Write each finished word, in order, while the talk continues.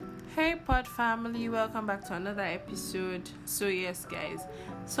Hey pod family, welcome back to another episode. So yes guys,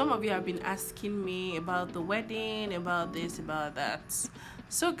 some of you have been asking me about the wedding, about this, about that.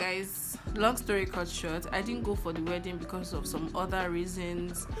 So guys, long story cut short, I didn't go for the wedding because of some other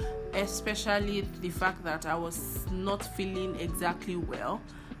reasons, especially the fact that I was not feeling exactly well.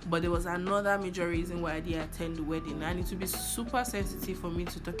 But there was another major reason why I didn't attend the wedding, and it would be super sensitive for me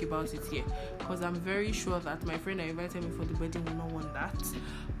to talk about it here because I'm very sure that my friend that invited me for the wedding will not want that.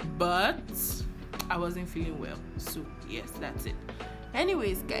 But I wasn't feeling well, so yes, that's it.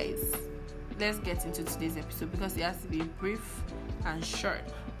 Anyways guys, let's get into today's episode because it has to be brief and short.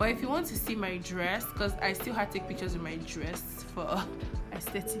 But if you want to see my dress, because I still had to take pictures of my dress for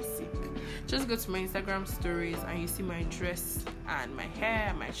aesthetic sake, just go to my Instagram stories and you see my dress and my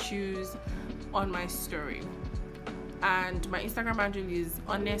hair, my shoes on my story. And my Instagram handle is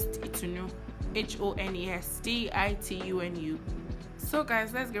honestitunu, HONESTITUNU. So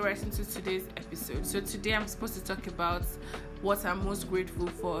guys, let's get right into today's episode. So today I'm supposed to talk about what I'm most grateful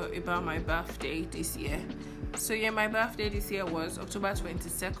for about my birthday this year. So yeah, my birthday this year was October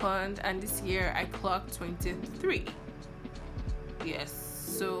 22nd, and this year I clocked 23. Yes,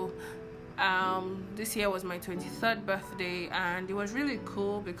 so this year was my 23rd birthday, and it was really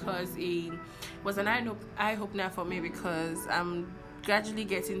cool because it was an eye-opener for me because I'm gradually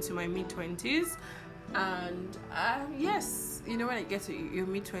getting to my mid-20s. And yes, you know, when I get to your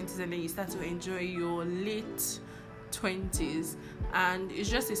mid-20s and then you start to enjoy your late 20s, and it's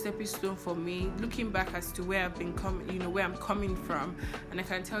just a stepping stone for me looking back as to where I've been where I'm coming from. And I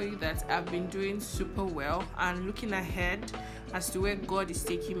can tell you that I've been doing super well, and looking ahead as to where God is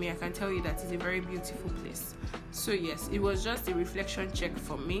taking me, I can tell you that it's a very beautiful place. So yes, it was just a reflection check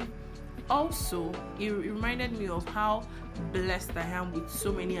for me. Also, it reminded me of how blessed I am with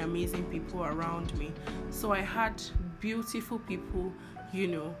so many amazing people around me. So I had beautiful people,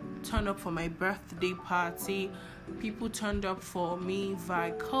 turn up for my birthday party. People turned up for me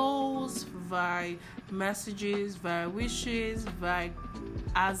via calls, via messages, via wishes, via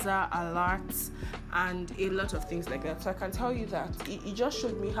Aza alerts, and a lot of things like that. So I can tell you that it just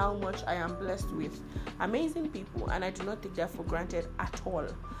showed me how much I am blessed with amazing people, and I do not take that for granted at all.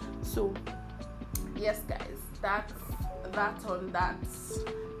 So yes guys, that's on that.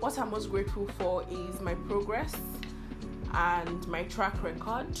 What I'm most grateful for is my progress and my track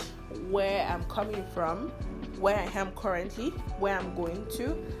record, where I'm coming from, where I am currently, where I'm going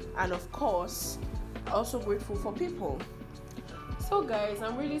to, and of course also grateful for people. So guys,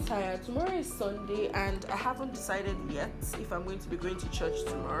 I'm really tired. Tomorrow is Sunday and I haven't decided yet if I'm going to be going to church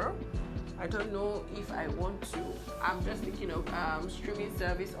tomorrow. I don't know if I want to. I'm just thinking of streaming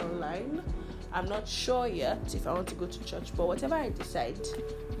service online. I'm not sure yet if I want to go to church, but whatever I decide,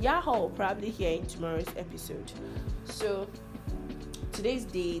 Yahoo will probably hear in tomorrow's episode. So today's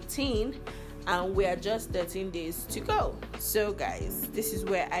day 18 and we are just 13 days to go. So guys, this is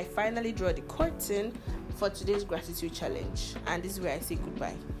where I finally draw the curtain for today's gratitude challenge, and this is where I say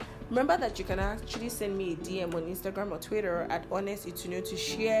goodbye. Remember that you can actually send me a DM on Instagram or Twitter at honestitunu to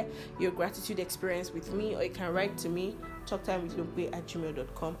share your gratitude experience with me, or you can write to me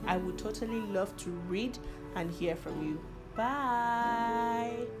talktimewithlope@gmail.com. I would totally love to read and hear from you.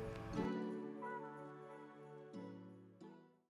 Bye.